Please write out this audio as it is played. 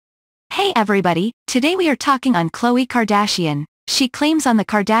Hey everybody, today we are talking on Khloe Kardashian. She claims on the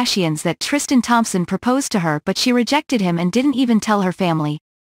Kardashians that Tristan Thompson proposed to her but she rejected him and didn't even tell her family.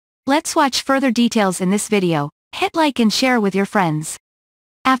 Let's watch further details in this video. Hit like and share with your friends.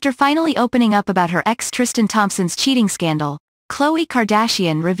 After finally opening up about her ex Tristan Thompson's cheating scandal, Khloe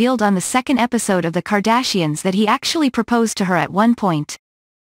Kardashian revealed on the second episode of the Kardashians that he actually proposed to her at one point.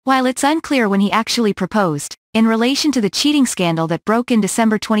 While it's unclear when he actually proposed, in relation to the cheating scandal that broke in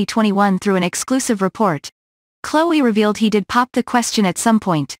December 2021 through an exclusive report, Khloe revealed he did pop the question at some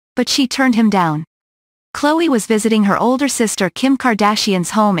point, but she turned him down. Khloe was visiting her older sister Kim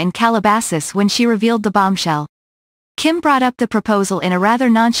Kardashian's home in Calabasas when she revealed the bombshell. Kim brought up the proposal in a rather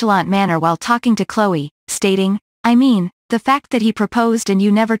nonchalant manner while talking to Khloe, stating, "I mean, the fact that he proposed and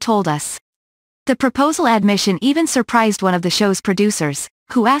you never told us." The proposal admission even surprised one of the show's producers,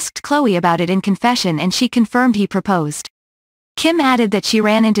 who asked Khloe about it in confession and she confirmed he proposed. Kim added that she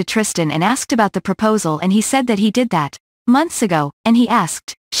ran into Tristan and asked about the proposal and he said that he did that months ago, and he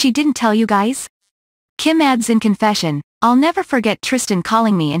asked, "She didn't tell you guys?" Kim adds in confession, "I'll never forget Tristan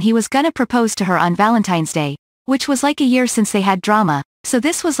calling me and he was gonna propose to her on Valentine's Day, which was like a year since they had drama, so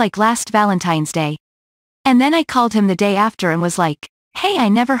this was like last Valentine's Day. And then I called him the day after and was like, hey, I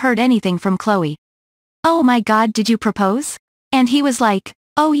never heard anything from Khloe. Oh my god, did you propose?" And he was like,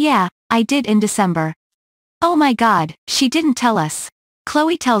 "Oh yeah, I did in December." Oh my god, she didn't tell us.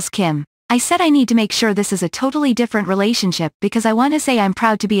 Khloe tells Kim, "I said I need to make sure this is a totally different relationship because I want to say I'm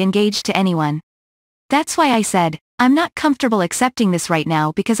proud to be engaged to anyone. That's why I said, I'm not comfortable accepting this right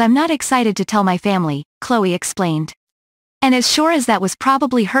now because I'm not excited to tell my family," Khloe explained. And as sure as that was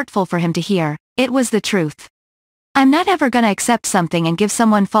probably hurtful for him to hear, it was the truth. "I'm not ever gonna accept something and give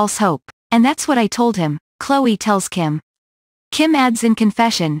someone false hope, and that's what I told him," Khloe tells Kim. Kim adds in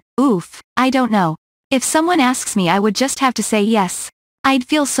confession, "Oof, I don't know. If someone asks me I would just have to say yes. I'd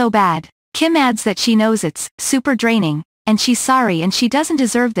feel so bad." Kim adds that she knows it's super draining, and she's sorry and she doesn't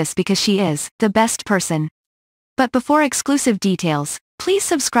deserve this because she is the best person. But before exclusive details, please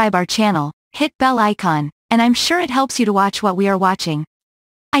subscribe our channel, hit bell icon, and I'm sure it helps you to watch what we are watching.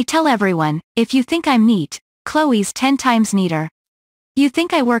 I tell everyone, if you think I'm neat, Khloe's 10 times neater. You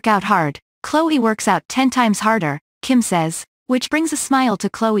think I work out hard, Khloe works out 10 times harder, Kim says, which brings a smile to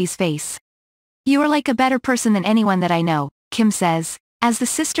Khloe's face. "You are like a better person than anyone that I know," Kim says, as the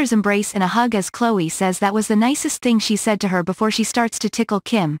sisters embrace in a hug as Khloe says that was the nicest thing she said to her before she starts to tickle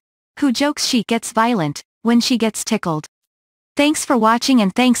Kim, who jokes she gets violent when she gets tickled. Thanks for watching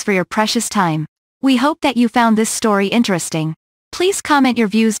and thanks for your precious time. We hope that you found this story interesting. Please comment your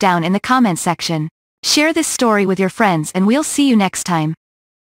views down in the comment section. Share this story with your friends and we'll see you next time.